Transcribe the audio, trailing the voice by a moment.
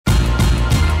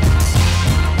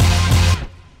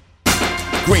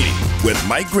Greeny with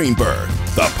Mike Greenberg,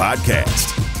 the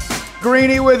podcast.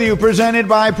 Greeny with you, presented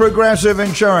by Progressive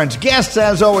Insurance. Guests,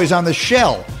 as always, on the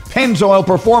Shell Pennzoil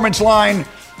Performance Line.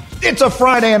 It's a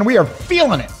Friday, and we are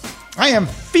feeling it. I am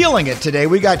feeling it today.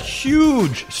 We got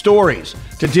huge stories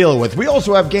to deal with. We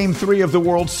also have Game 3 of the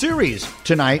World Series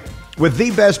tonight with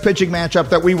the best pitching matchup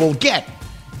that we will get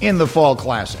in the Fall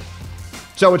Classic.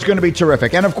 So it's going to be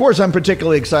terrific. And, of course, I'm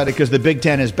particularly excited because the Big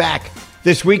Ten is back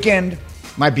this weekend.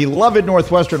 My beloved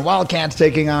Northwestern Wildcats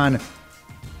taking on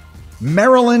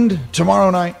Maryland tomorrow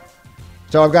night.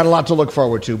 So I've got a lot to look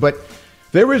forward to. But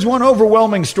there is one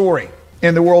overwhelming story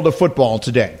in the world of football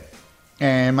today.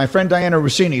 And my friend Diana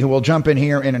Rossini, who will jump in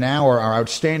here in an hour, our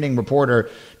outstanding reporter,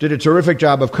 did a terrific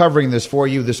job of covering this for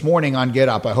you this morning on Get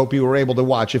Up. I hope you were able to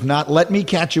watch. If not, let me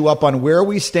catch you up on where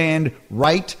we stand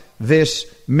right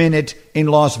this minute in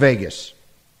Las Vegas.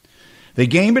 The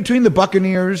game between the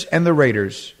Buccaneers and the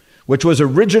Raiders, which was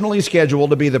originally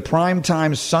scheduled to be the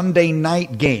primetime Sunday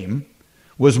night game,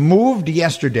 was moved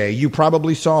yesterday, you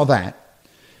probably saw that,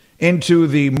 into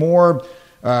the more,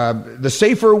 the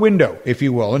safer window, if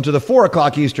you will, into the 4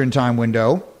 o'clock Eastern time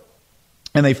window,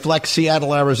 and they flexed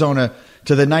Seattle, Arizona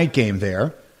to the night game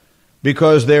there,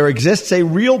 because there exists a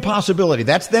real possibility.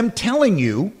 That's them telling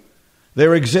you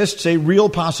there exists a real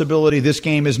possibility this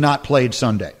game is not played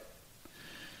Sunday.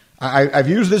 I've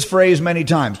used this phrase many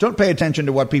times. Don't pay attention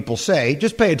to what people say.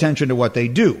 Just pay attention to what they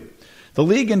do. The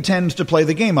league intends to play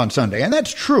the game on Sunday, and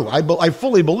that's true. I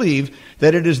fully believe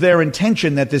that it is their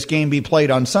intention that this game be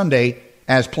played on Sunday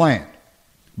as planned.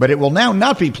 But it will now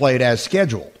not be played as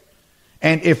scheduled.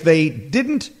 And if they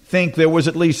didn't think there was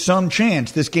at least some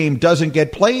chance this game doesn't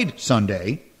get played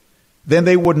Sunday, then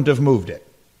they wouldn't have moved it.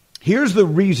 Here's the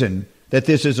reason that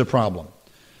this is a problem.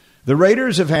 The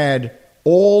Raiders have had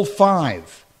all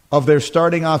 5 of their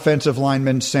starting offensive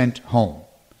linemen sent home.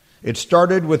 It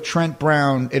started with Trent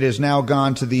Brown. It has now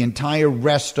gone to the entire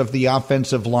rest of the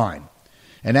offensive line.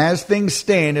 And as things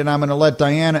stand, and I'm going to let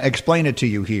Diana explain it to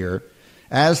you here,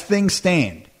 as things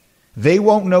stand, they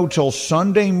won't know till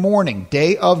Sunday morning,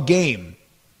 day of game,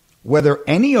 whether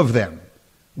any of them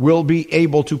will be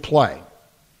able to play.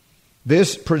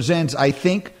 This presents, I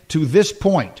think, to this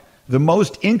point, the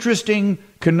most interesting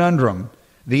conundrum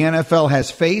the NFL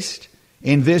has faced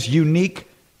in this unique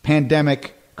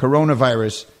pandemic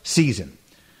coronavirus season.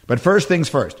 But first things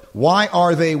first, why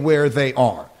are they where they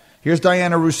are? Here's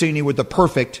Diana Rossini with the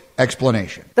perfect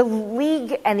explanation. The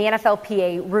league and the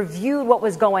NFLPA reviewed what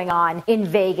was going on in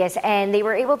Vegas, and they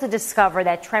were able to discover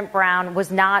that Trent Brown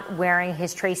was not wearing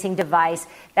his tracing device.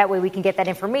 That way we can get that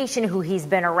information, who he's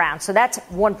been around. So that's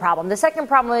one problem. The second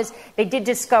problem is they did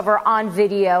discover on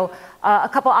video a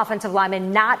couple offensive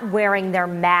linemen not wearing their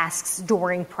masks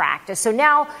during practice. So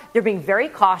now they're being very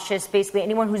cautious. Basically,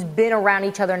 anyone who's been around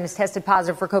each other and has tested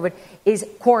positive for COVID is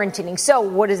quarantining. So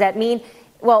what does that mean?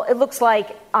 Well, it looks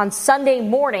like on Sunday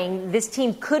morning, this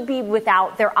team could be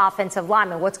without their offensive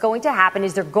lineman. What's going to happen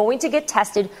is they're going to get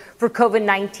tested for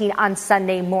COVID-19 on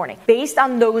Sunday morning. Based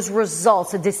on those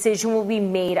results, a decision will be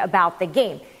made about the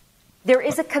game. There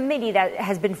is a committee that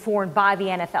has been formed by the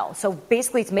NFL. So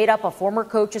basically, it's made up of former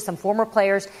coaches, some former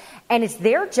players, and it's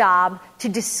their job to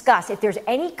discuss if there's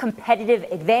any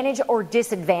competitive advantage or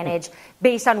disadvantage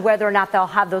based on whether or not they'll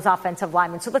have those offensive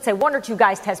linemen. So let's say 1 or 2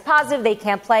 guys test positive, they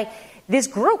can't play. This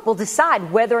group will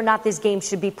decide whether or not this game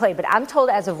should be played. But I'm told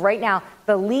as of right now,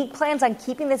 the league plans on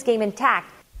keeping this game intact.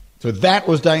 So that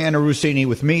was Diana Rossini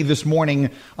with me this morning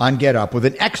on Get Up with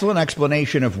an excellent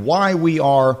explanation of why we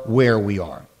are where we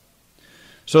are.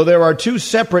 So there are 2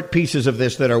 separate pieces of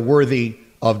this that are worthy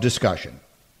of discussion.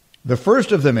 The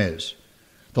first of them is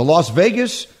the Las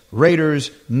Vegas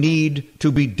Raiders need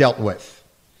to be dealt with.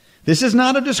 This is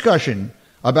not a discussion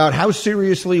about how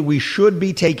seriously we should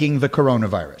be taking the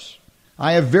coronavirus.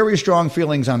 I have very strong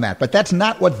feelings on that, but that's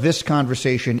not what this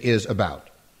conversation is about.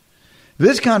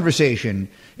 This conversation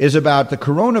is about the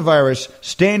coronavirus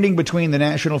standing between the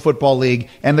National Football League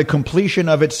and the completion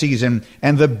of its season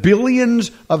and the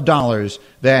billions of dollars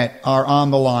that are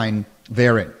on the line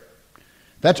therein.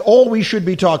 That's all we should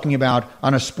be talking about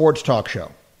on a sports talk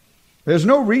show. There's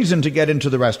no reason to get into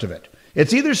the rest of it.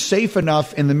 It's either safe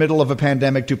enough in the middle of a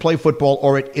pandemic to play football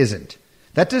or it isn't.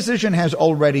 That decision has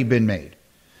already been made.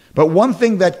 But one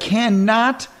thing that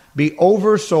cannot be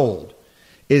oversold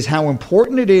is how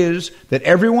important it is that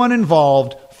everyone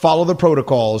involved follow the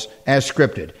protocols as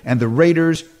scripted. And the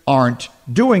Raiders aren't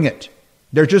doing it.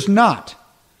 They're just not.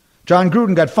 John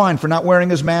Gruden got fined for not wearing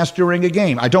his mask during a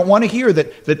game. I don't want to hear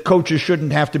that coaches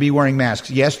shouldn't have to be wearing masks.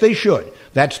 Yes, they should.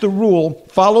 That's the rule.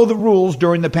 Follow the rules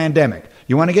during the pandemic.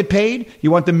 You want to get paid?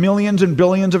 You want the millions and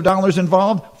billions of dollars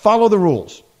involved? Follow the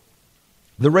rules.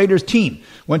 The Raiders team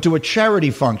went to a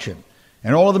charity function,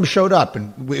 and all of them showed up,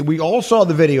 and we all saw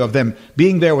the video of them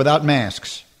being there without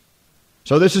masks.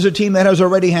 So this is a team that has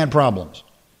already had problems.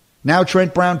 Now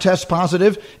Trent Brown tests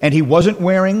positive, and he wasn't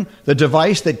wearing the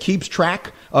device that keeps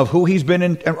track of who he's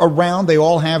been around. They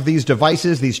all have these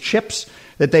devices, these chips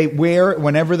that they wear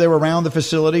whenever they're around the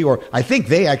facility, or I think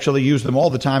they actually use them all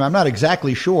the time. I'm not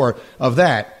exactly sure of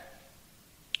that.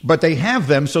 But they have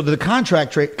them so that the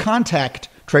contact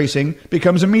tracing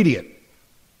becomes immediate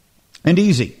and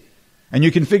easy. And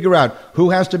you can figure out who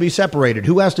has to be separated,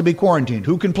 who has to be quarantined,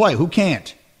 who can play, who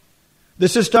can't.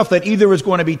 This is stuff that either is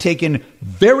going to be taken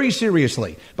very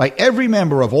seriously by every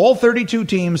member of all 32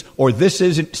 teams, or this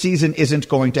season isn't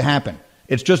going to happen.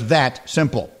 It's just that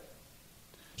simple.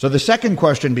 So the second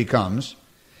question becomes,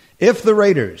 if the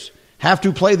Raiders have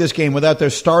to play this game without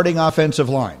their starting offensive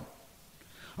line,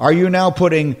 are you now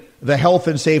putting the health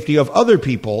and safety of other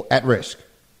people at risk?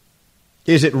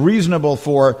 Is it reasonable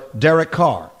for Derek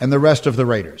Carr and the rest of the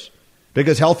Raiders?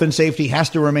 Because health and safety has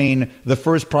to remain the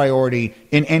first priority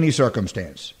in any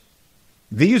circumstance.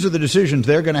 These are the decisions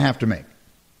they're going to have to make.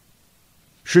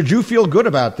 Should you feel good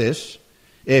about this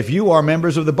if you are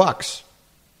members of the Bucs,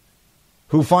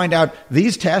 who find out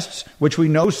these tests, which we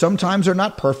know sometimes are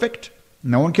not perfect?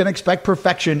 No one can expect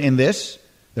perfection in this.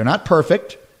 They're not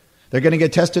perfect. They're going to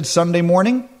get tested Sunday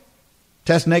morning,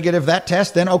 test negative that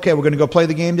test, then, okay, we're going to go play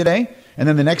the game today, and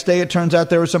then the next day it turns out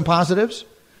there were some positives.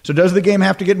 So does the game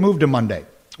have to get moved to Monday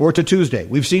or to Tuesday?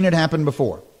 We've seen it happen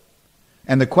before.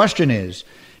 And the question is,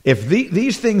 if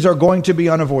these things are going to be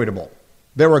unavoidable,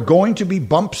 there are going to be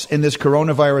bumps in this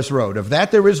coronavirus road. Of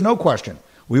that, there is no question.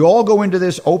 We all go into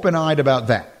this open-eyed about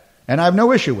that. And I have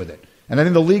no issue with it. And I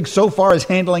think the league so far is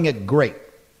handling it great.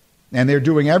 And they're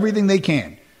doing everything they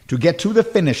can to get to the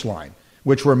finish line,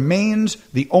 which remains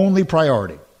the only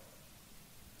priority.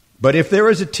 But if there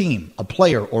is a team, a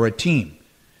player or a team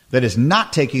that is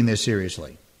not taking this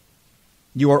seriously,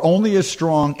 you are only as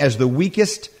strong as the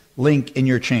weakest link in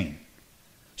your chain.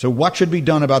 So what should be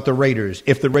done about the Raiders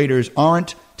if the Raiders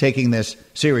aren't taking this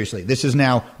seriously? This is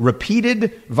now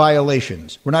repeated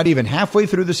violations. We're not even halfway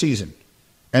through the season,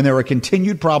 and they're a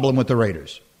continued problem with the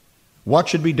Raiders. What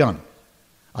should be done?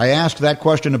 I asked that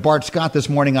question to Bart Scott this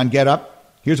morning on Get Up.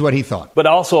 Here's what he thought. But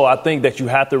also, I think that you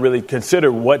have to really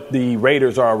consider what the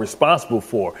Raiders are responsible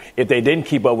for. If they didn't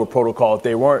keep up with protocol, if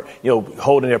they weren't,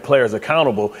 holding their players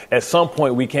accountable, at some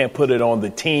point we can't put it on the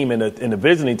team and the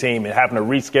visiting team and having to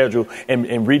reschedule and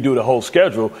redo the whole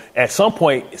schedule. At some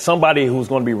point, somebody who's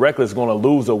going to be reckless is going to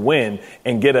lose a win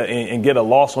and get a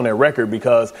loss on their record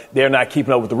because they're not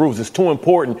keeping up with the rules. It's too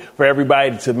important for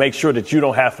everybody to make sure that you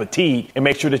don't have fatigue and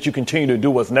make sure that you continue to do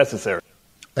what's necessary.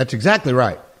 That's exactly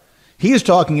right. He is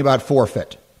talking about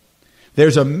forfeit.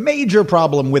 There's a major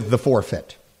problem with the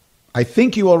forfeit. I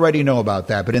think you already know about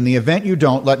that, but in the event you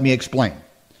don't, let me explain.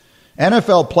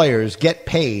 NFL players get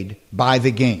paid by the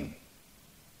game.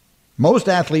 Most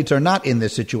athletes are not in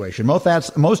this situation.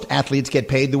 Most athletes get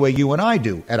paid the way you and I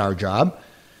do at our job.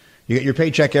 You get your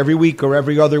paycheck every week or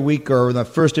every other week or the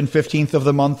 1st and 15th of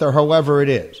the month or however it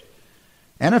is.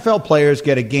 NFL players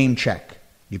get a game check.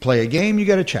 You play a game, you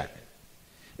get a check.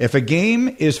 If a game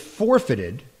is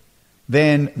forfeited,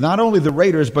 then not only the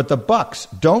Raiders but the Bucs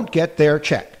don't get their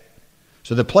check.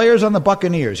 So the players on the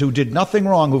Buccaneers who did nothing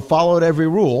wrong, who followed every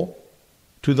rule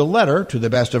to the letter, to the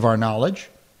best of our knowledge,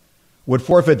 would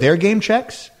forfeit their game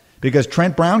checks because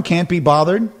Trent Brown can't be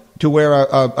bothered to wear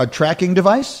a tracking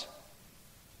device?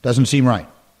 Doesn't seem right.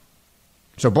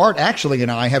 So Bart actually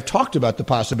and I have talked about the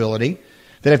possibility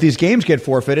that if these games get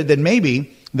forfeited, then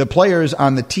maybe the players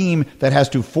on the team that has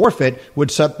to forfeit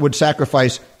would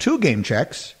sacrifice 2 game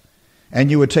checks, and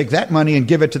you would take that money and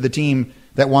give it to the team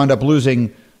that wound up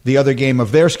losing the other game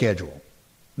of their schedule.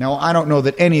 Now, I don't know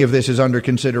that any of this is under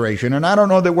consideration, and I don't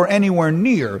know that we're anywhere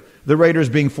near the Raiders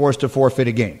being forced to forfeit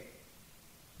a game.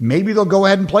 Maybe they'll go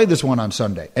ahead and play this one on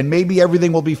Sunday, and maybe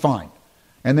everything will be fine,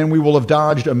 and then we will have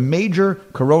dodged a major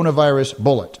coronavirus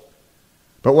bullet.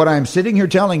 But what I'm sitting here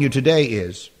telling you today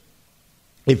is,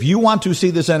 if you want to see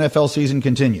this NFL season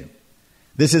continue,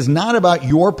 this is not about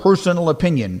your personal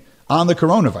opinion on the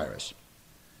coronavirus.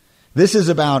 This is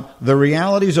about the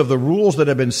realities of the rules that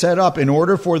have been set up in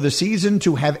order for the season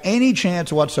to have any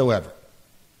chance whatsoever.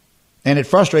 And it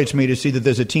frustrates me to see that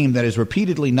there's a team that is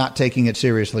repeatedly not taking it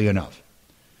seriously enough.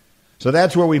 So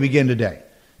that's where we begin today.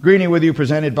 Greeny with you,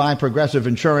 presented by Progressive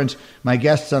Insurance. My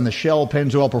guests on the Shell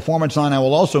Pennzoil Performance Line. I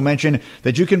will also mention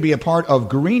that you can be a part of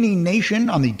Greeny Nation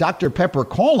on the Dr. Pepper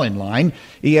call-in line.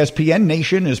 ESPN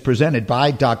Nation is presented by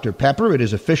Dr. Pepper. It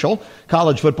is official.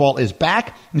 College football is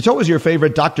back, and so is your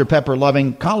favorite Dr.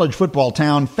 Pepper-loving college football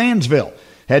town, Fansville.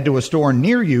 Head to a store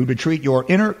near you to treat your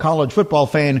inner college football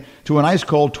fan to an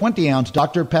ice-cold 20-ounce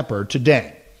Dr. Pepper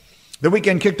today. The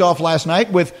weekend kicked off last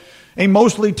night with a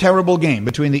mostly terrible game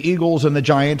between the Eagles and the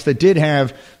Giants that did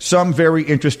have some very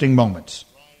interesting moments.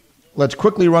 Let's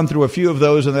quickly run through a few of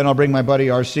those, and then I'll bring my buddy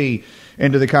RC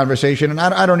into the conversation. And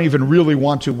I don't even really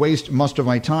want to waste most of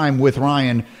my time with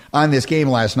Ryan on this game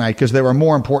last night because there were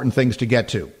more important things to get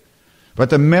to. But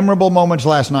the memorable moments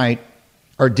last night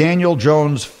are Daniel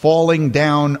Jones falling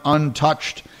down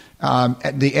untouched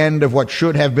at the end of what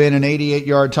should have been an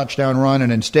 88-yard touchdown run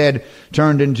and instead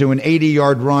turned into an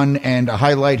 80-yard run and a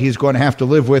highlight he's going to have to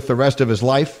live with the rest of his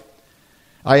life.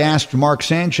 I asked Mark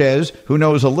Sanchez, who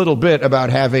knows a little bit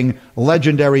about having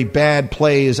legendary bad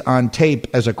plays on tape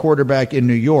as a quarterback in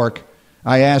New York.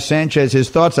 I asked Sanchez his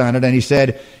thoughts on it, and he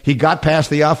said he got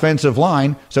past the offensive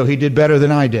line, so he did better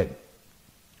than I did.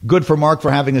 Good for Mark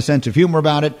for having a sense of humor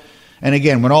about it. And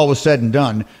again, when all was said and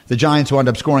done, the Giants wound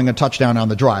up scoring a touchdown on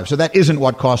the drive. So that isn't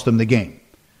what cost them the game.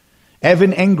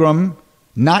 Evan Engram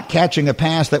not catching a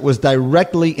pass that was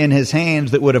directly in his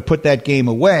hands that would have put that game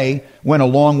away went a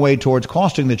long way towards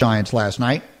costing the Giants last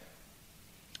night.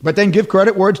 But then give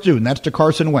credit where it's due, and that's to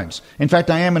Carson Wentz. In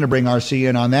fact, I am going to bring RC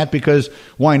in on that because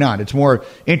why not? It's more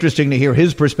interesting to hear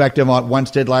his perspective on what Wentz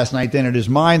did last night than it is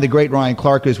mine. The great Ryan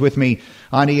Clark is with me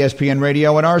on ESPN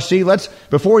Radio. And RC,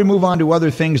 before we move on to other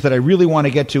things that I really want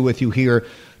to get to with you here,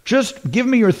 just give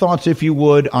me your thoughts, if you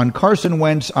would, on Carson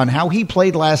Wentz, on how he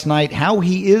played last night, how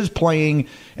he is playing,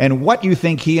 and what you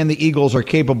think he and the Eagles are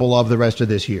capable of the rest of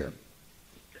this year.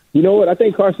 You know what? I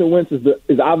think Carson Wentz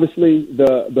is obviously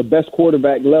the best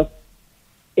quarterback left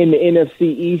in the NFC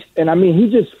East. And, I mean, he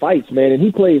just fights, man, and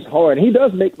he plays hard. And he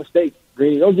does make mistakes,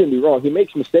 Greeny. Don't get me wrong. He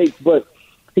makes mistakes, but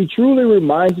he truly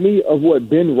reminds me of what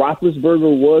Ben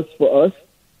Roethlisberger was for us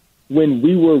when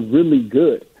we were really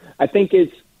good. I think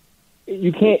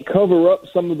you can't cover up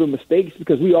some of the mistakes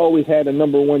because we always had a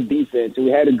number one defense, and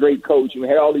we had a great coach, and we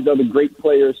had all these other great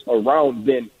players around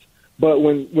Ben. But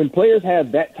when players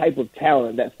have that type of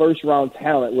talent, that first-round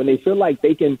talent, when they feel like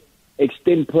they can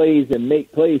extend plays and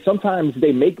make plays, sometimes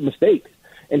they make mistakes.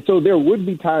 And so there would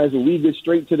be times where we get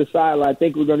straight to the sideline, I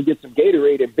think we're going to get some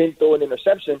Gatorade and Ben throw an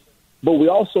interception. But we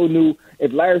also knew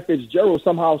if Larry Fitzgerald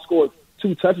somehow scored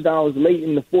 2 touchdowns late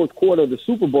in the fourth quarter of the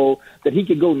Super Bowl, that he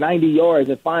could go 90 yards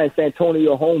and find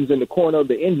Santonio Holmes in the corner of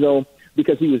the end zone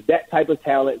because he was that type of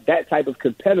talent, that type of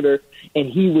competitor, and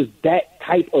he was that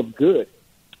type of good.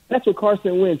 That's what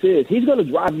Carson Wentz is. He's going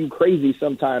to drive you crazy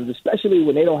sometimes, especially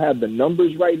when they don't have the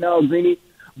numbers right now, Greeny.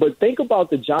 But think about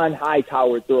the John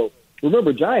Hightower throw.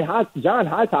 Remember, John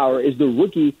Hightower is the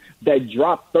rookie that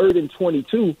dropped 3rd and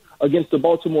 22 against the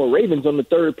Baltimore Ravens on the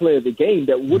third play of the game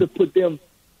that would have put them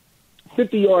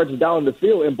 50 yards down the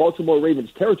field in Baltimore Ravens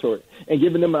territory and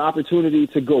given them an opportunity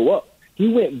to go up. He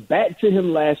went back to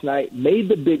him last night, made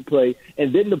the big play,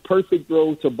 and then the perfect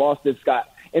throw to Boston Scott.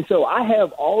 And so I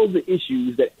have all the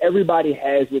issues that everybody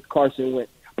has with Carson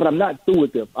Wentz, but I'm not through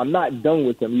with him. I'm not done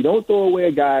with him. You don't throw away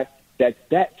a guy that's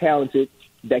that talented,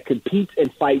 that competes and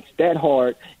fights that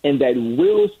hard, and that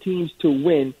wills teams to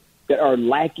win that are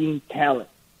lacking talent.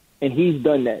 And he's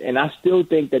done that. And I still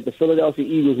think that the Philadelphia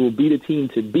Eagles will be the team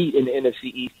to beat in the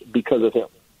NFC East because of him.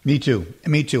 Me too.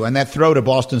 And that throw to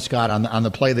Boston Scott on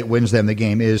the play that wins them the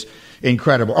game is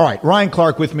incredible. All right, Ryan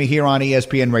Clark with me here on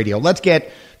ESPN Radio. Let's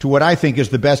get to what I think is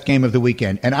the best game of the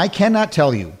weekend. And I cannot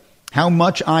tell you how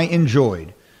much I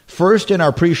enjoyed, first in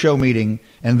our pre-show meeting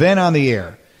and then on the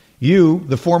air, you,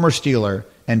 the former Steeler,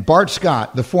 and Bart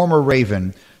Scott, the former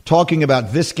Raven, talking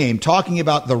about this game, talking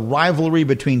about the rivalry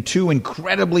between two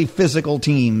incredibly physical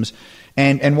teams.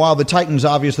 And while the Titans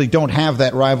obviously don't have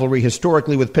that rivalry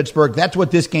historically with Pittsburgh, that's what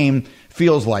this game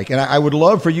feels like. And I would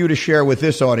love for you to share with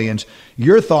this audience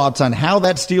your thoughts on how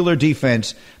that Steeler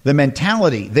defense, the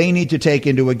mentality they need to take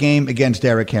into a game against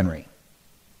Derrick Henry.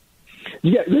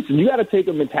 Listen, you got to take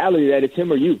a mentality that it's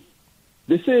him or you.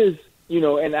 This is,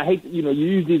 and I hate, you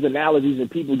use these analogies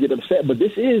and people get upset, but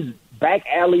this is back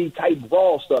alley type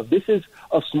brawl stuff. This is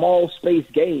a small space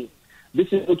game. This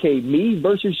is, okay, me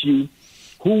versus you.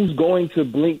 Who's going to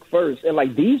blink first? And,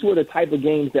 these were the type of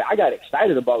games that I got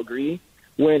excited about, Green,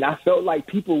 when I felt like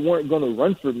people weren't going to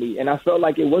run for me. And I felt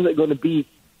like it wasn't going to be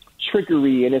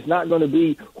trickery, and it's not going to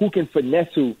be who can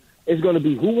finesse who. It's going to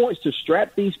be who wants to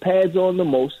strap these pads on the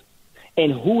most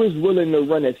and who is willing to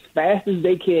run as fast as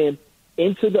they can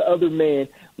into the other man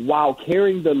while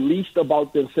caring the least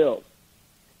about themselves.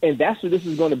 And that's what this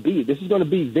is going to be. This is going to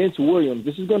be Vince Williams.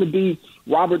 This is going to be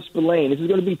Robert Spillane. This is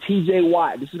going to be T.J.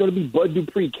 Watt. This is going to be Bud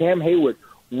Dupree, Cam Hayward.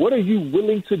 What are you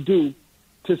willing to do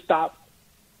to stop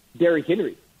Derrick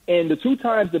Henry? And the 2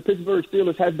 times the Pittsburgh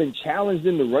Steelers have been challenged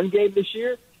in the run game this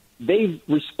year, they've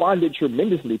responded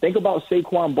tremendously. Think about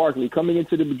Saquon Barkley coming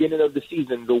into the beginning of the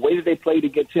season, the way that they played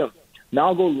against him.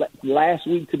 Now go last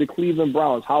week to the Cleveland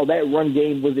Browns, how that run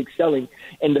game was excelling,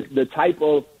 and the type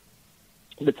of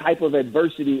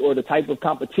adversity or the type of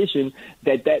competition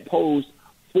that posed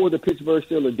for the Pittsburgh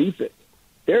Steelers defense.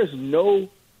 There's no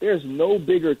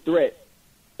bigger threat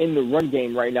in the run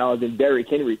game right now than Derrick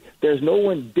Henry. There's no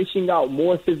one dishing out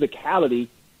more physicality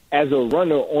as a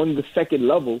runner on the second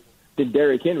level than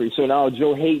Derrick Henry. So now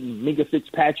Joe Hayden, Minkah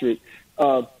Fitzpatrick,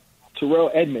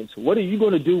 Terrell Edmonds, what are you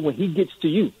going to do when he gets to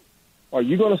you? Are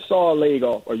you going to saw a leg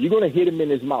off? Are you going to hit him in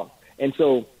his mouth? And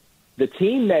so the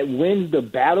team that wins the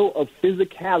battle of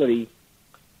physicality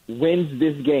wins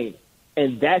this game.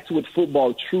 And that's what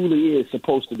football truly is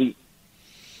supposed to be.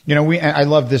 You know, I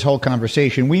love this whole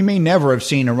conversation. We may never have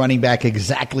seen a running back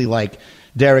exactly like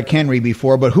Derrick Henry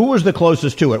before, but who was the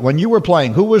closest to it? When you were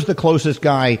playing, who was the closest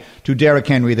guy to Derrick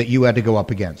Henry that you had to go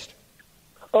up against?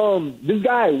 This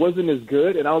guy wasn't as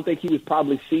good, and I don't think he was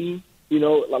probably seen,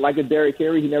 like a Derrick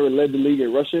Henry. He never led the league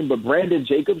in rushing, but Brandon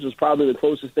Jacobs was probably the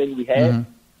closest thing we had.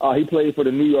 Mm-hmm. He played for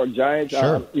the New York Giants.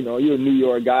 Sure. You're a New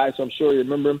York guy, so I'm sure you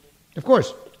remember him. Of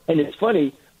course. And it's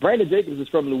funny, Brandon Jacobs is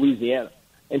from Louisiana.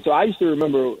 And so I used to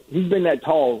remember he's been that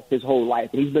tall his whole life,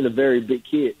 and he's been a very big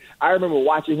kid. I remember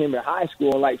watching him in high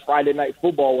school on, like, Friday Night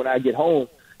Football when I get home,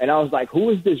 and I was like, who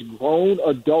is this grown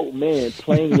adult man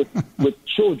playing with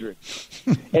children?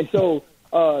 And so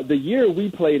the year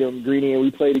we played him, Greeny, and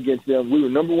we played against them, we were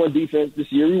number one defense this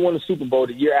year. We won the Super Bowl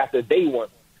the year after they won.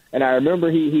 And I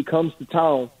remember he comes to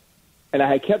town, and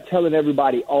I had kept telling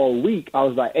everybody all week, I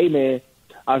was like, hey, man,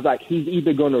 he's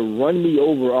either going to run me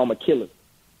over or I'm going to kill him.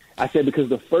 I said, because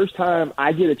the first time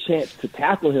I get a chance to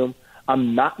tackle him,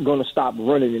 I'm not going to stop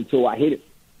running until I hit him.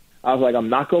 I was like, I'm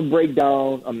not going to break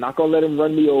down. I'm not going to let him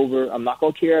run me over. I'm not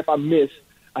going to care if I miss.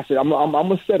 I said, I'm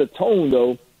going to set a tone,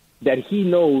 though, that he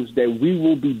knows that we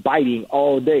will be biting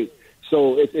all day.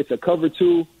 So it's a cover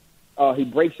two. He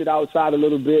breaks it outside a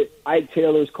little bit. Ike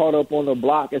Taylor's caught up on the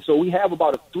block. And so we have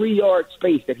about a 3-yard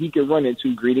space that he can run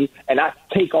into, Greedy, and I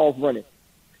take off running.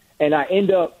 And I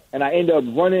end up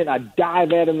running. I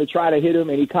dive at him to try to hit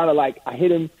him, and I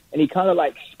hit him, and he kind of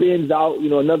like spins out.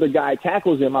 Another guy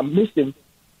tackles him. I missed him,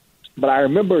 but I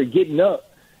remember getting up,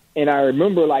 and I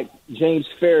remember like James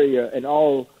Ferrier and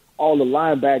all the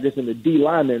linebackers and the D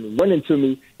linemen running to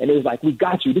me, and it was like, we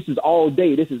got you. This is all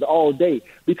day. This is all day.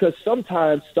 Because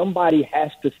sometimes somebody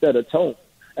has to set a tone.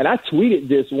 And I tweeted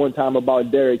this one time about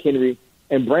Derrick Henry,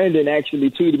 and Brandon actually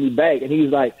tweeted me back, and he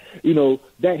was like,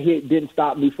 that hit didn't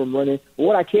stop me from running. But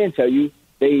what I can tell you,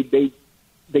 they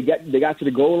got to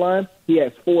the goal line. He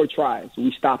had 4 tries.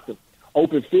 We stopped him.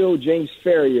 Open field, James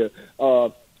Ferrier,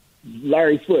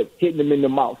 Larry Foote hitting him in the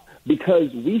mouth.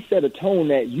 Because we set a tone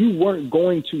that you weren't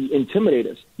going to intimidate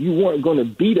us. You weren't going to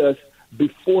beat us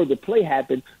before the play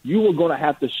happened. You were going to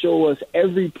have to show us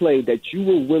every play that you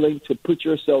were willing to put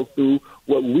yourself through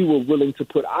what we were willing to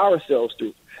put ourselves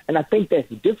through. And I think that's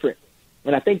different.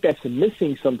 And I think that's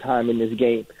missing sometime in this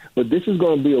game. But this is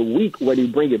going to be a week where they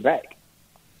bring it back.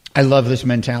 I love this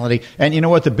mentality. And you know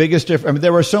what? The biggest difference,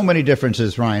 there were so many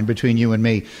differences, Ryan, between you and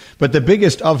me. But the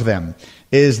biggest of them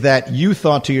is that you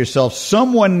thought to yourself,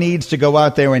 someone needs to go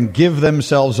out there and give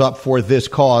themselves up for this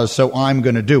cause, so I'm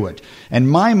going to do it. And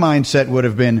my mindset would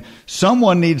have been,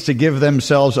 someone needs to give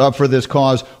themselves up for this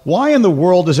cause. Why in the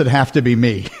world does it have to be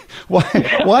me? Why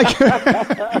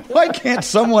can't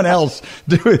someone else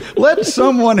do it? Let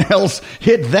someone else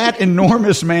hit that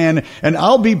enormous man, and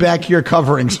I'll be back here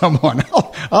covering someone.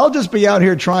 I'll just be out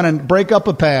here trying to break up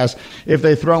a pass if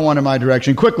they throw one in my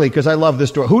direction. Quickly, because I love this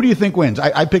story. Who do you think wins?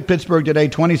 I picked Pittsburgh today,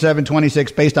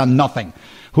 27-26, based on nothing.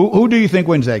 Who do you think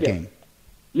wins that game?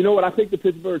 You know what? I picked the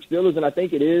Pittsburgh Steelers, and I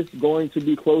think it is going to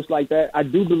be close like that. I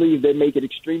do believe they make it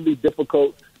extremely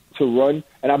difficult to run,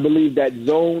 and I believe that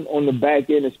zone on the back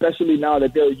end, especially now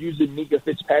that they're using Minkah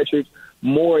Fitzpatrick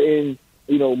more in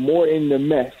the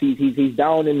mess. He's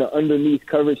down in the underneath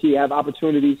coverage. He have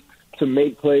opportunities to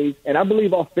make plays, and I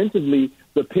believe offensively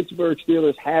the Pittsburgh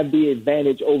Steelers have the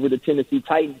advantage over the Tennessee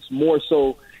Titans, more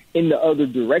so in the other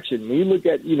direction. When you look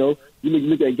at you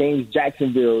look at games,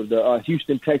 Jacksonville, the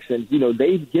Houston Texans,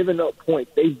 they've given up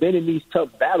points. They've been in these tough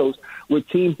battles with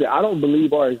teams that I don't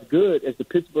believe are as good as the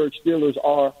Pittsburgh Steelers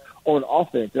are on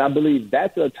offense. And I believe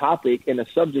that's a topic and a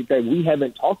subject that we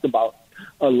haven't talked about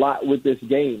a lot with this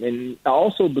game. And I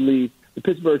also believe the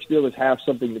Pittsburgh Steelers have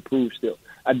something to prove still.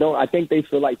 I think they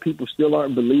feel like people still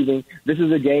aren't believing. This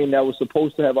is a game that was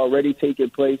supposed to have already taken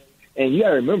place. And you got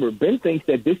to remember, Ben thinks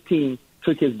that this team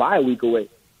took his bye week away.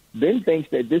 Ben thinks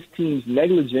that this team's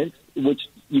negligence, which,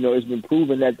 has been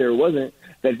proven that there wasn't,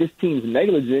 that this team's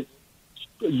negligence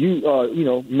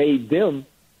made them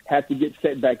have to get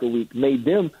set back a week, made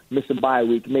them miss a bye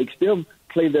week, makes them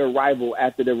play their rival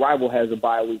after their rival has a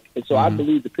bye week. And so I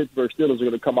believe the Pittsburgh Steelers are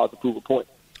going to come out to prove a point.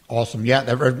 Awesome. Yeah,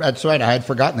 that's right. I had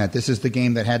forgotten that. This is the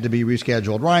game that had to be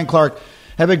rescheduled. Ryan Clark,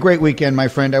 have a great weekend, my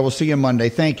friend. I will see you Monday.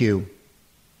 Thank you.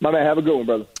 My man, have a good one,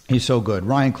 brother. He's so good.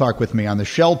 Ryan Clark with me on the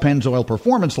Shell Pennzoil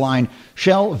Performance line,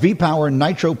 Shell V-Power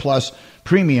Nitro Plus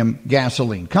Premium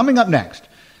Gasoline. Coming up next,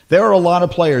 there are a lot of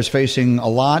players facing a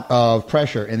lot of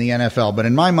pressure in the NFL, but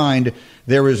in my mind,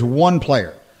 there is one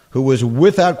player who was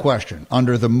without question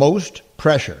under the most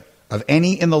pressure of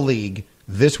any in the league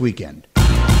this weekend.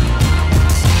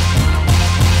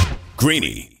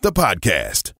 Greeny, the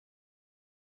podcast.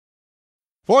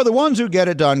 For the ones who get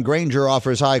it done, Grainger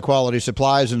offers high-quality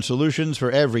supplies and solutions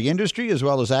for every industry, as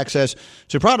well as access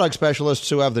to product specialists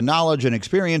who have the knowledge and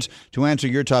experience to answer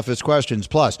your toughest questions.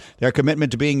 Plus, their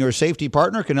commitment to being your safety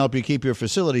partner can help you keep your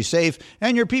facility safe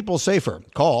and your people safer.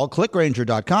 Call,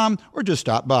 clickgrainger.com, or just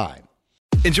stop by.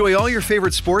 Enjoy all your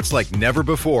favorite sports like never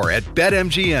before at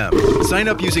BetMGM. Sign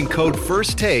up using code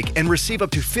FIRSTTAKE and receive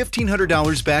up to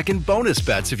 $1,500 back in bonus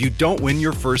bets if you don't win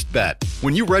your first bet.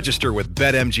 When you register with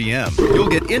BetMGM, you'll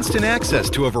get instant access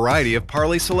to a variety of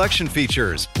parlay selection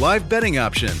features, live betting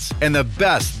options, and the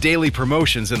best daily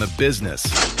promotions in the business.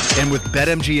 And with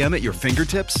BetMGM at your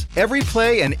fingertips, every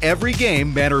play and every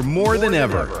game matter more than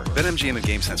ever. BetMGM and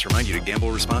GameSense remind you to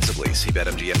gamble responsibly. See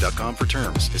BetMGM.com for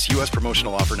terms. This U.S.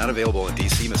 promotional offer not available in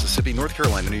D.C., Mississippi, North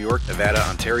Carolina, New York, Nevada,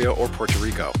 Ontario, or Puerto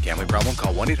Rico. Gambling problem?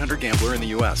 Call 1-800-GAMBLER in the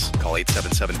U.S. Call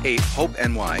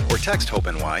 877-8-HOPE-NY or text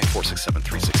HOPE-NY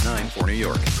 467-369 for New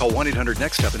York. Call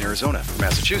 1-800-NEXT-STEP in Arizona. For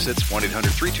Massachusetts,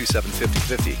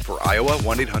 1-800-327-5050. For Iowa,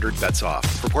 1-800-BETS-OFF.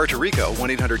 For Puerto Rico,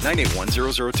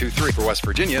 1-800-981-0023. For West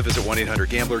Virginia, visit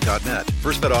 1-800-GAMBLER.net.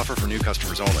 First bet offer for new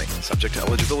customers only. Subject to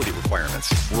eligibility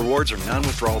requirements. Rewards are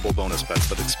non-withdrawable bonus bets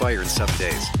that expire in 7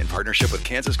 days. In partnership with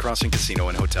Kansas Crossing Casino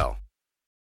and Hotel.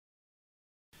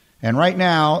 And right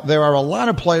now, there are a lot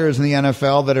of players in the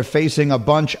NFL that are facing a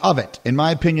bunch of it. In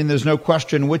my opinion, there's no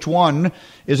question which one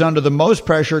is under the most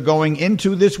pressure going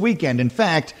into this weekend. In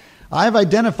fact, I've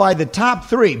identified the top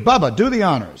three. Bubba, do the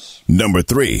honors. Number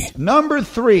 3. Number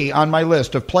 3 on my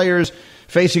list of players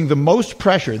facing the most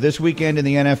pressure this weekend in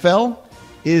the NFL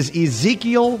is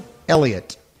Ezekiel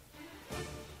Elliott.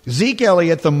 Zeke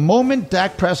Elliott, the moment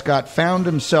Dak Prescott found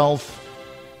himself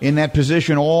in that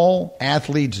position all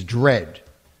athletes dread,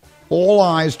 all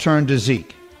eyes turned to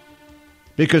Zeke.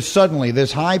 Because suddenly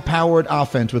this high-powered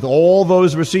offense with all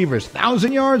those receivers,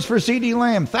 1,000 yards for CeeDee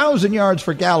Lamb, 1,000 yards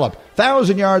for Gallup,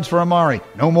 1,000 yards for Amari,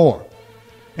 no more.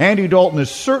 Andy Dalton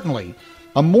is certainly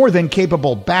a more than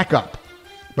capable backup,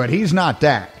 but he's not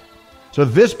Dak. So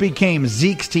this became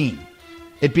Zeke's team.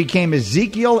 It became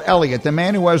Ezekiel Elliott, the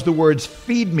man who has the words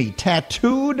 "feed me"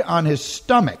 tattooed on his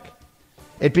stomach.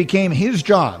 It became his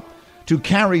job to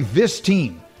carry this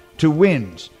team to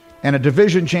wins and a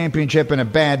division championship in a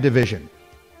bad division.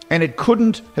 And it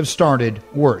couldn't have started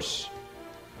worse.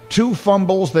 2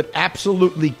 fumbles that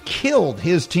absolutely killed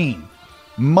his team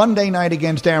Monday night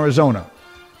against Arizona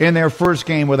in their first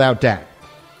game without Dak.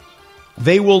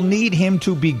 They will need him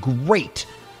to be great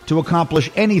to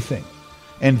accomplish anything.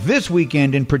 And this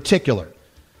weekend in particular,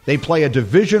 they play a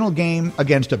divisional game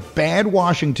against a bad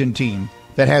Washington team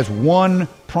that has one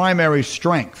primary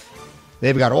strength.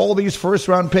 They've got all these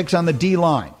first-round picks on the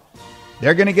D-line.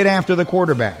 They're going to get after the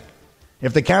quarterback.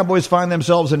 If the Cowboys find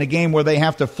themselves in a game where they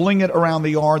have to fling it around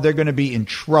the yard, they're going to be in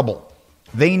trouble.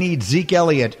 They need Zeke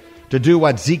Elliott to do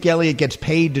what Zeke Elliott gets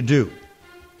paid to do.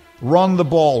 Run the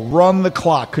ball, run the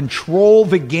clock, control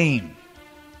the game.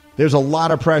 There's a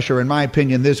lot of pressure, in my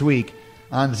opinion, this week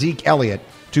on Zeke Elliott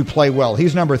to play well.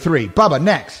 He's number 3. Bubba,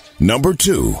 next. Number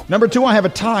 2. Number 2, I have a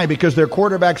tie because they're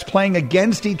quarterbacks playing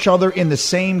against each other in the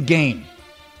same game.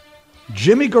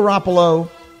 Jimmy Garoppolo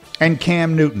and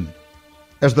Cam Newton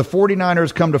as the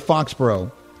 49ers come to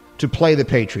Foxborough to play the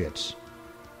Patriots.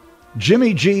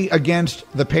 Jimmy G against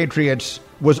the Patriots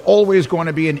was always going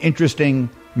to be an interesting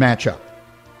matchup.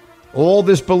 All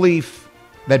this belief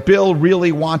that Bill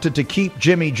really wanted to keep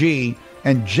Jimmy G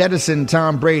and jettison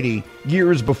Tom Brady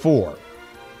years before.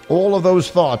 All of those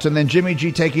thoughts, and then Jimmy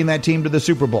G taking that team to the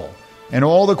Super Bowl, and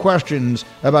all the questions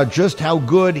about just how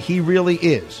good he really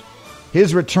is.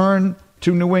 His return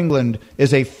to New England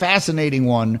is a fascinating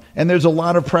one, and there's a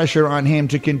lot of pressure on him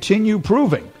to continue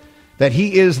proving that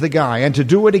he is the guy, and to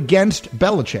do it against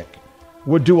Belichick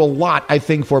would do a lot, I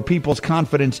think, for people's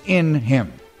confidence in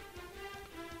him.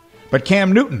 But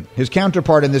Cam Newton, his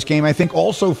counterpart in this game, I think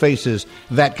also faces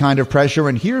that kind of pressure,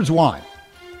 and here's why.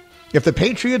 If the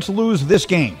Patriots lose this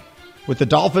game, with the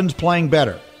Dolphins playing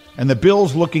better and the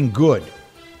Bills looking good,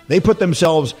 they put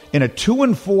themselves in a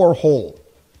 2-4 hole.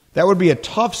 That would be a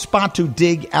tough spot to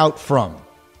dig out from.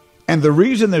 And the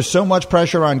reason there's so much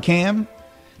pressure on Cam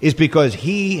is because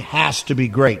he has to be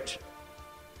great.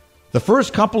 The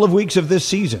first couple of weeks of this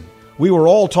season, we were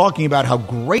all talking about how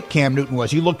great Cam Newton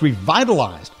was. He looked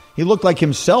revitalized. He looked like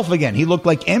himself again. He looked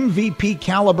like MVP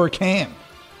caliber Cam.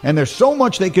 And there's so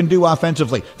much they can do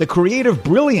offensively. The creative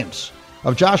brilliance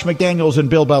of Josh McDaniels and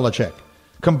Bill Belichick,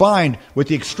 combined with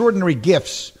the extraordinary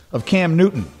gifts of Cam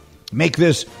Newton, make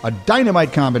this a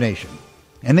dynamite combination.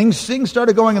 And things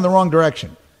started going in the wrong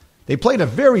direction. They played a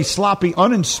very sloppy,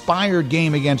 uninspired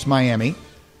game against Miami,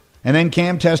 and then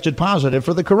Cam tested positive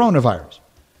for the coronavirus.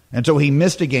 And so he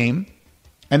missed a game,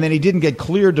 and then he didn't get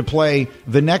cleared to play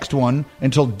the next one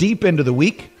until deep into the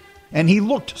week, and he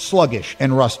looked sluggish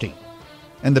and rusty.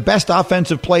 And the best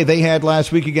offensive play they had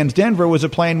last week against Denver was a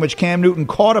play in which Cam Newton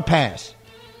caught a pass.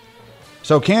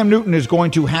 So Cam Newton is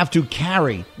going to have to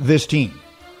carry this team.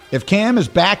 If Cam is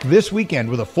back this weekend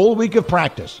with a full week of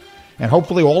practice and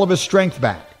hopefully all of his strength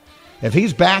back, if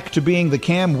he's back to being the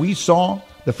Cam we saw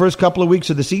the first couple of weeks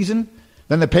of the season,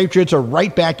 then the Patriots are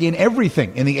right back in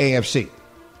everything in the AFC.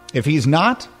 If he's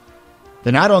not,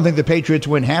 then I don't think the Patriots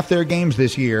win half their games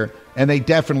this year, and they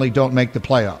definitely don't make the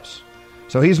playoffs.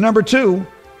 So he's number 2,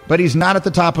 but he's not at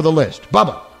the top of the list.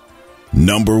 Bubba.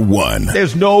 Number 1.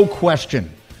 There's no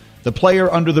question. The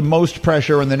player under the most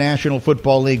pressure in the National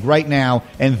Football League right now,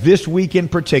 and this week in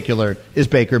particular, is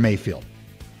Baker Mayfield.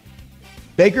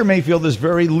 Baker Mayfield is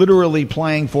very literally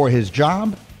playing for his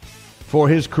job, for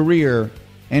his career,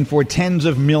 and for tens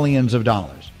of millions of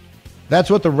dollars. That's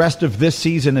what the rest of this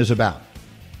season is about.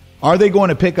 Are they going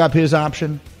to pick up his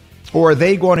option, or are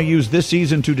they going to use this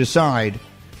season to decide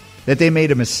that they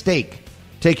made a mistake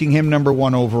taking him number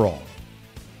 1 overall?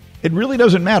 It really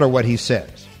doesn't matter what he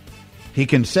says. He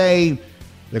can say,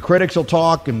 the critics will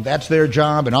talk, and that's their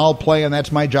job, and I'll play, and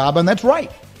that's my job, and that's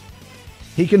right.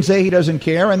 He can say he doesn't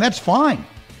care, and that's fine.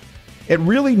 It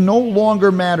really no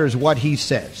longer matters what he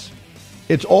says.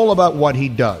 It's all about what he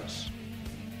does.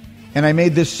 And I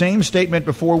made this same statement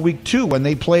before week 2 when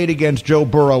they played against Joe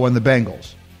Burrow and the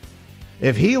Bengals.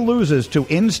 If he loses to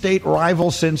in-state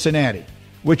rival Cincinnati,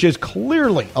 which is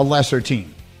clearly a lesser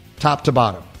team, top to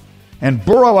bottom, and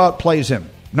Burrow outplays him,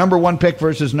 number 1 pick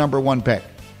versus number 1 pick,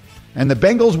 and the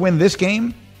Bengals win this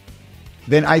game,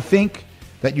 then I think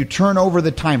that you turn over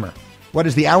the timer. What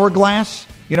is the hourglass?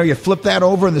 You flip that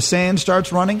over and the sand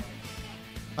starts running.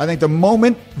 I think the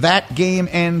moment that game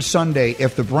ends Sunday,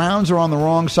 if the Browns are on the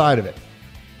wrong side of it,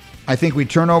 I think we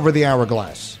turn over the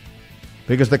hourglass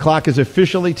because the clock is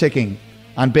officially ticking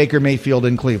on Baker Mayfield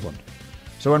in Cleveland.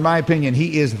 So in my opinion,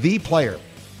 he is the player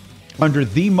under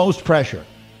the most pressure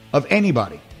of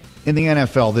anybody in the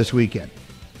NFL this weekend.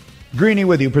 Greeny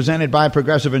with you, presented by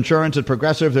Progressive Insurance. At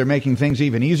Progressive, they're making things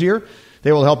even easier.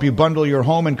 They will help you bundle your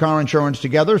home and car insurance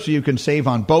together so you can save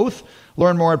on both.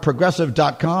 Learn more at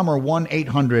Progressive.com or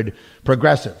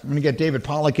 1-800-PROGRESSIVE. I'm going to get David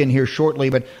Pollack in here shortly,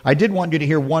 but I did want you to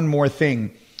hear one more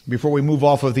thing before we move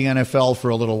off of the NFL for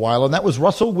a little while, and that was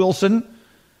Russell Wilson,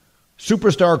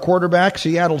 superstar quarterback,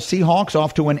 Seattle Seahawks,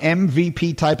 off to an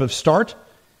MVP type of start.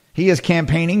 He is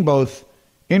campaigning both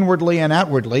inwardly and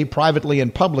outwardly, privately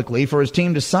and publicly, for his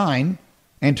team to sign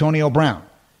Antonio Brown.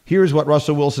 Here's what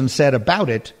Russell Wilson said about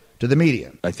it to the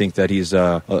media. I think that he's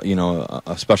a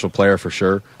special player for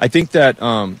sure. I think that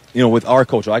with our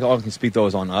coach, I can speak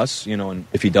those on us. And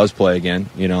if he does play again,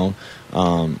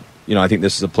 I think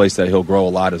this is a place that he'll grow a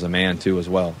lot as a man too as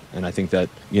well. And I think that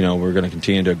we're going to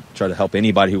continue to try to help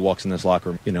anybody who walks in this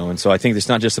locker room. And so I think it's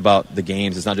not just about the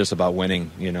games. It's not just about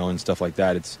winning. And stuff like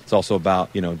that. It's also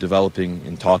about developing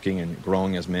and talking and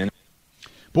growing as men.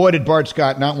 Boy, did Bart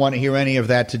Scott not want to hear any of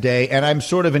that today, and I'm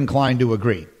sort of inclined to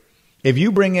agree. If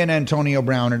you bring in Antonio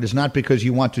Brown, it is not because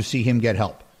you want to see him get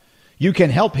help. You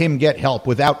can help him get help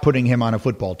without putting him on a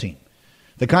football team.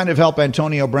 The kind of help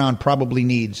Antonio Brown probably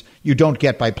needs, you don't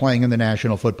get by playing in the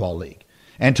National Football League.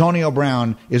 Antonio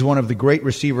Brown is one of the great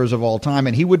receivers of all time,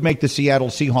 and he would make the Seattle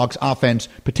Seahawks offense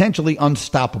potentially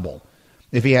unstoppable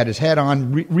if he had his head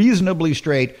on reasonably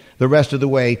straight the rest of the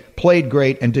way, played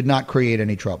great, and did not create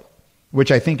any trouble,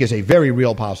 which I think is a very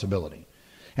real possibility.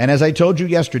 And as I told you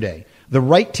yesterday, the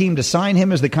right team to sign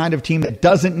him is the kind of team that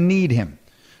doesn't need him,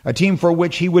 a team for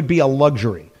which he would be a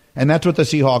luxury, and that's what the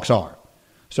Seahawks are.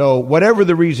 So whatever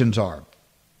the reasons are,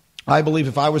 I believe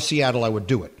if I was Seattle, I would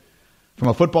do it. From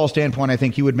a football standpoint, I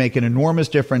think he would make an enormous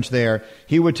difference there.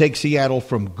 He would take Seattle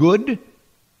from good,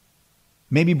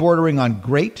 maybe bordering on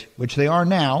great, which they are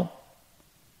now,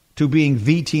 to being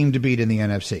the team to beat in the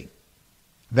NFC.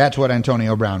 That's what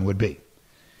Antonio Brown would be.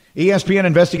 ESPN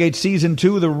Investigates Season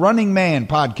 2, The Running Man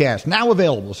podcast, now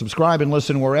available. Subscribe and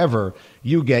listen wherever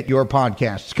you get your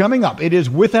podcasts. Coming up, it is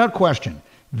without question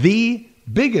the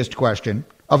biggest question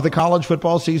of the college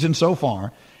football season so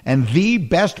far, and the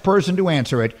best person to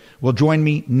answer it will join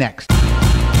me next.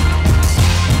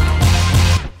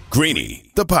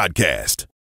 Greeny, the podcast.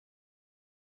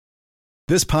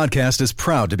 This podcast is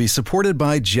proud to be supported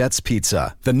by Jets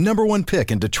Pizza, the #1 pick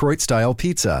in Detroit-style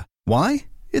pizza. Why?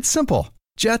 It's simple.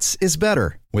 Jets is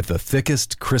better. With the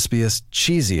thickest, crispiest,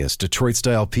 cheesiest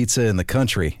Detroit-style pizza in the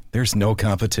country, there's no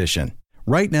competition.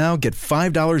 Right now, get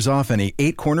 $5 off any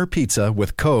 8-corner pizza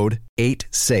with code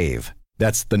 8SAVE.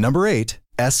 That's the number 8,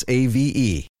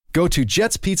 SAVE. Go to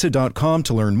jetspizza.com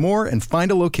to learn more and find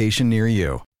a location near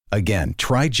you. Again,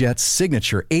 try Jet's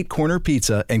signature 8-corner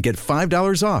pizza and get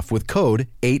 $5 off with code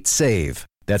 8SAVE.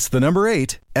 That's the number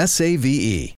 8,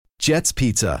 SAVE. Jet's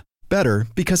Pizza. Better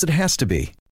because it has to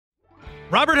be.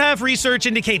 Robert Half research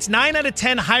indicates 9 out of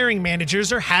 10 hiring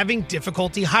managers are having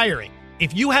difficulty hiring.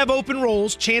 If you have open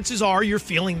roles, chances are you're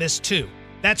feeling this too.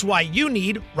 That's why you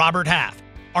need Robert Half.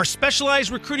 Our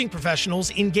specialized recruiting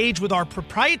professionals engage with our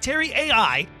proprietary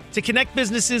AI to connect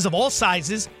businesses of all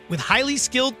sizes with highly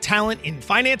skilled talent in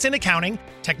finance and accounting,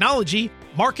 technology,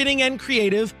 marketing and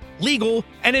creative, legal,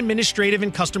 and administrative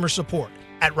and customer support.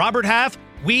 At Robert Half,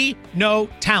 we know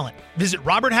talent. Visit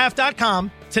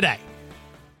roberthalf.com today.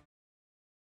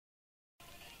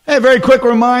 A very quick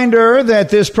reminder that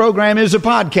this program is a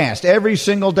podcast every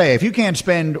single day. If you can't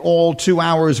spend all 2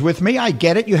 hours with me, I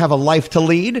get it. You have a life to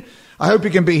lead. I hope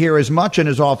you can be here as much and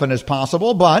as often as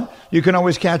possible, but you can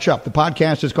always catch up. The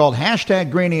podcast is called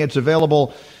 #Greeny. It's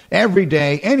available every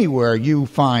day, anywhere you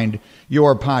find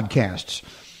your podcasts.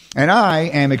 And I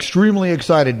am extremely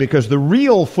excited because the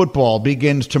real football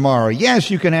begins tomorrow. Yes,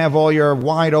 you can have all your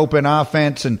wide open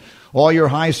offense and all your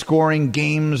high scoring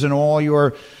games and all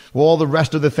the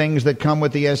rest of the things that come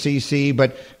with the SEC.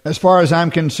 But as far as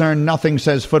I'm concerned, nothing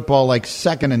says football like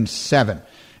 2nd and 7.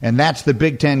 And that's the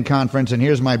Big Ten Conference. And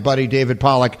here's my buddy David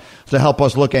Pollack to help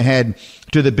us look ahead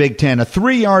to the Big Ten. A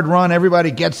 3-yard run,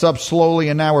 everybody gets up slowly,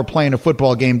 and now we're playing a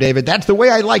football game, David. That's the way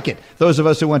I like it, those of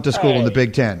us who went to school in the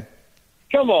Big Ten.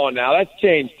 Come on now, that's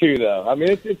changed too, though. I mean,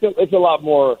 it's a lot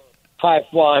more high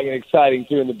flying and exciting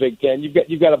too in the Big Ten.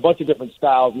 You've got a bunch of different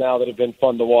styles now that have been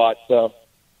fun to watch. So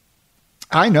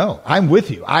I know, I'm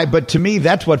with you. But to me,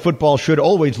 that's what football should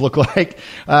always look like,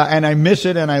 and I miss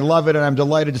it and I love it, and I'm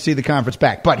delighted to see the conference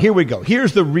back. But here we go.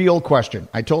 Here's the real question.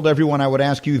 I told everyone I would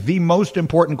ask you the most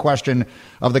important question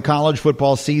of the college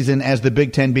football season as the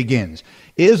Big Ten begins: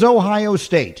 is Ohio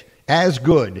State as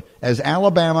good as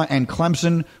Alabama and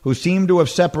Clemson, who seem to have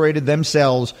separated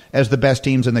themselves as the best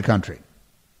teams in the country?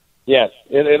 Yes,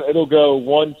 it'll go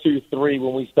 1, 2, 3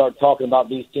 when we start talking about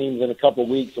these teams in a couple of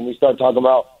weeks, and we start talking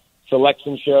about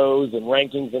selection shows and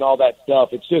rankings and all that stuff.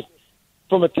 It's just,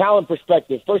 from a talent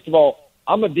perspective, first of all,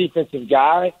 I'm a defensive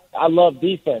guy. I love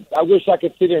defense. I wish I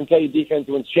could sit here and tell you defense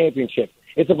wins championships.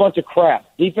 It's a bunch of crap.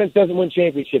 Defense doesn't win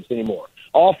championships anymore.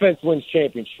 Offense wins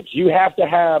championships. You have to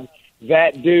have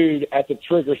that dude at the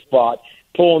trigger spot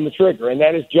pulling the trigger, and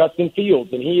that is Justin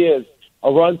Fields, and he is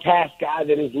a run-pass guy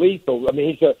that is lethal. I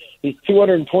mean, he's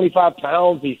 225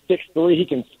 pounds. He's 6'3". He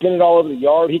can spin it all over the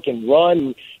yard. He can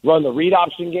run the read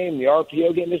option game, the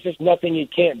RPO game. There's just nothing he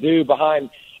can't do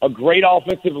behind a great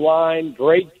offensive line,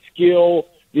 great skill.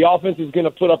 The offense is going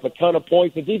to put up a ton of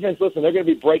points. The defense, listen, they're going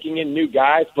to be breaking in new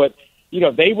guys, but,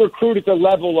 they recruit at the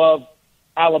level of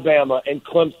Alabama and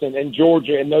Clemson and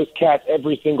Georgia and those cats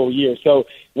every single year. So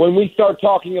when we start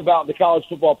talking about the college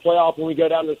football playoff, when we go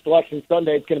down to Selection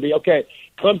Sunday, it's going to be, okay,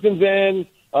 Clemson's in,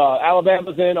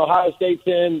 Alabama's in, Ohio State's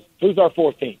in. Who's our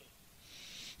fourth team?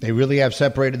 They really have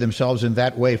separated themselves in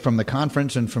that way from the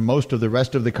conference and from most of the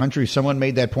rest of the country. Someone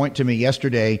made that point to me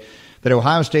yesterday that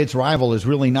Ohio State's rival is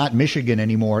really not Michigan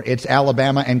anymore. It's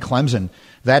Alabama and Clemson.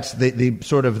 That's the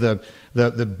sort of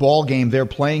the ball game they're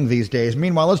playing these days.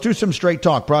 Meanwhile, let's do some Straight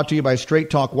Talk, brought to you by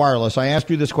Straight Talk Wireless. I asked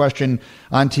you this question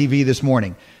on TV this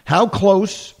morning. How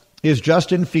close is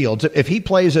Justin Fields, if he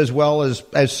plays as well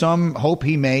as some hope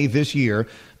he may this year,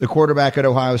 the quarterback at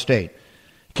Ohio State?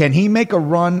 Can he make a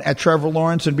run at Trevor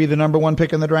Lawrence and be the number 1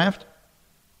 pick in the draft?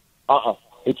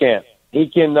 He can't. He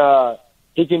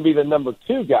can be the number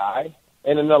 2 guy,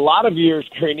 and in a lot of years,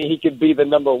 Greeny, he could be the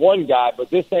number 1 guy, but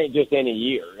this ain't just any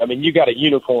year. I mean, you got a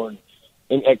unicorn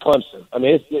at Clemson. I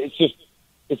mean,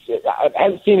 I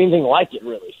haven't seen anything like it,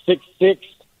 really. 6'6",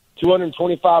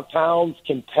 225 pounds,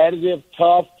 competitive,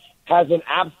 tough,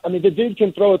 the dude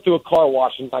can throw it through a car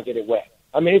wash and not get it wet.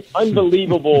 I mean, it's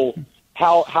unbelievable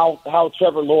how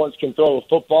Trevor Lawrence can throw a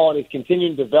football, and he's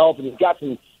continuing to develop, and he's got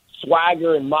some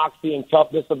swagger and moxie and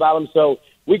toughness about him. So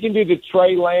we can do the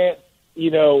Trey Lance,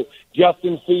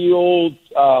 Justin Fields.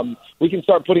 We can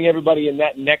start putting everybody in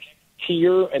that next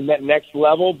tier and that next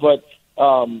level. But,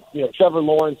 Trevor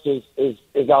Lawrence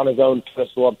is on his own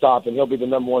pedestal up top, and he'll be the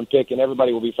number one pick, and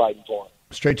everybody will be fighting for him.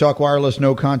 Straight Talk Wireless,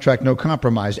 no contract, no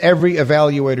compromise. Every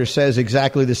evaluator says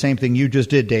exactly the same thing you just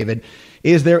did, David.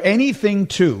 Is there anything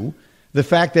to the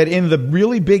fact that in the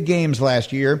really big games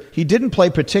last year, he didn't play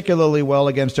particularly well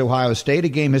against Ohio State, a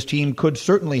game his team could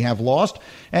certainly have lost,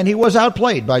 and he was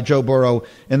outplayed by Joe Burrow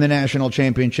in the national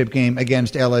championship game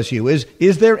against LSU?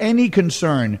 Is there any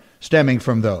concern stemming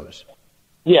from those?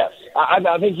 Yes.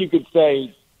 I think you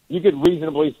could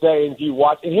reasonably say, if you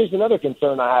watch, and here's another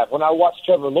concern I have. When I watch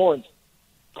Trevor Lawrence,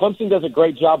 Clemson does a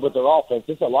great job with their offense.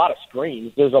 It's a lot of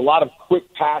screens. There's a lot of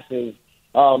quick passes,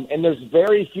 and there's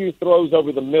very few throws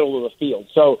over the middle of the field.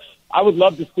 So I would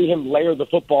love to see him layer the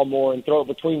football more and throw it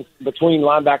between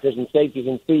linebackers and safeties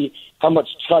and see how much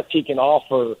touch he can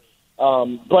offer.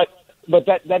 But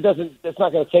that's not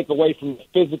going to take away from the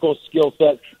physical skill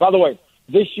set. By the way,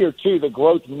 this year too, the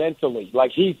growth mentally,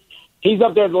 like he's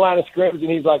up there at the line of scrimmage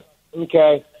and he's like,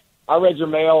 okay, I read your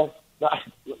mail.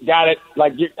 Got it.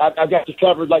 Like I've got you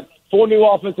covered. Like 4 new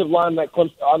offensive line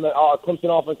on the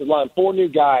Clemson offensive line. 4 new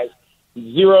guys,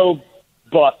 0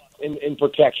 bust in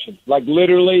protection. Like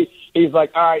literally, he's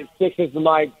like, all right, 6 is the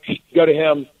mic. Go to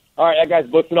him. All right, that guy's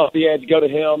blitzing off the edge. Go to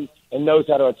him and knows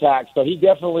how to attack. So he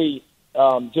definitely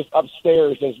just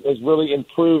upstairs has really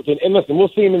improved. And listen, we'll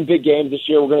see him in big games this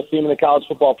year. We're going to see him in the college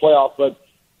football playoff, but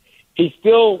he's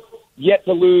still yet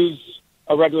to lose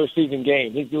a regular season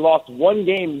game. He's lost 1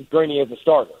 game, Greeny, as a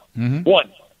starter. Mm-hmm.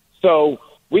 1. So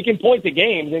we can point to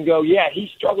games and go, yeah, he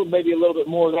struggled maybe a little bit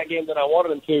more in that game than I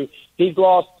wanted him to. He's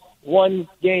lost 1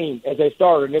 game as a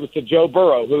starter, and it was to Joe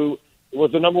Burrow, who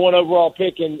was the number 1 overall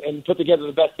pick and put together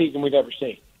the best season we've ever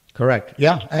seen. Correct.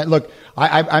 Yeah. Look,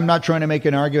 I'm not trying to make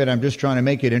an argument. I'm just trying to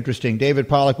make it interesting. David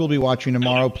Pollack, we'll be watching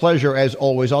tomorrow. Pleasure as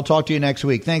always. I'll talk to you next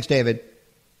week. Thanks, David.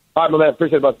 All right, my man.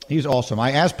 Appreciate it, bud. He's awesome.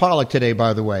 I asked Pollack today,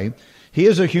 by the way. He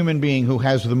is a human being who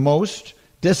has the most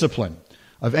discipline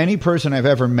of any person I've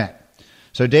ever met.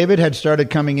 So David had started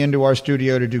coming into our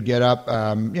studio to do Get Up,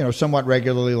 somewhat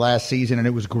regularly last season, and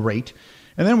it was great.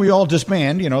 And then we all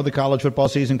disband. The college football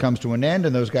season comes to an end,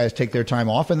 and those guys take their time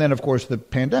off. And then, of course, the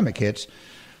pandemic hits.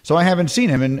 So I haven't seen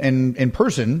him in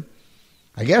person.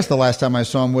 I guess the last time I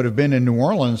saw him would have been in New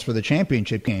Orleans for the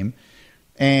championship game.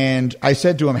 And I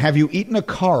said to him, have you eaten a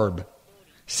carb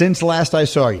since last I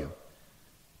saw you?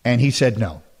 And he said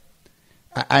no.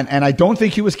 And I don't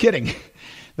think he was kidding.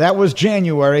 That was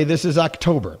January. This is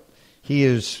October. He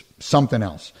is something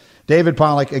else. David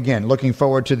Pollack, again, looking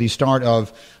forward to the start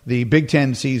of the Big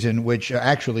Ten season, which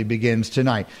actually begins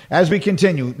tonight. As we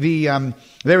continue,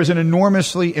 there is an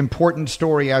enormously important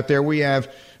story out there. We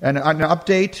have an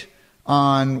update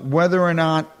on whether or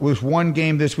not with 1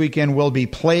 game this weekend will be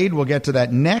played. We'll get to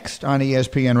that next on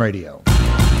ESPN Radio.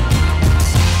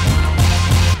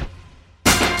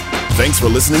 Thanks for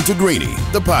listening to Greeny,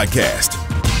 the podcast.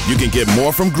 You can get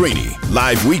more from Greeny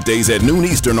live weekdays at noon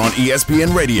Eastern on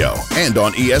ESPN Radio and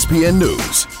on ESPN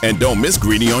News. And don't miss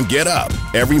Greeny on Get Up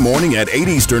every morning at 8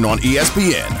 Eastern on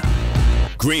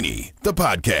ESPN. Greeny, the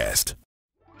podcast.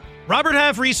 Robert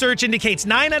Half research indicates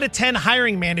 9 out of 10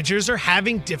 hiring managers are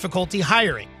having difficulty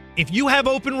hiring. If you have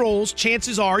open roles,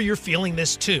 chances are you're feeling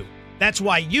this too. That's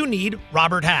why you need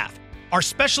Robert Half. Our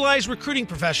specialized recruiting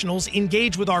professionals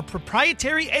engage with our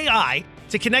proprietary AI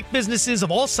to connect businesses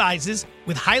of all sizes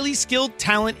with highly skilled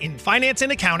talent in finance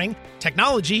and accounting,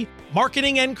 technology,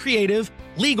 marketing and creative,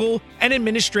 legal, and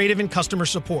administrative and customer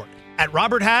support. At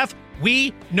Robert Half,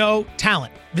 we know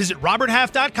talent. Visit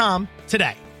roberthalf.com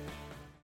today.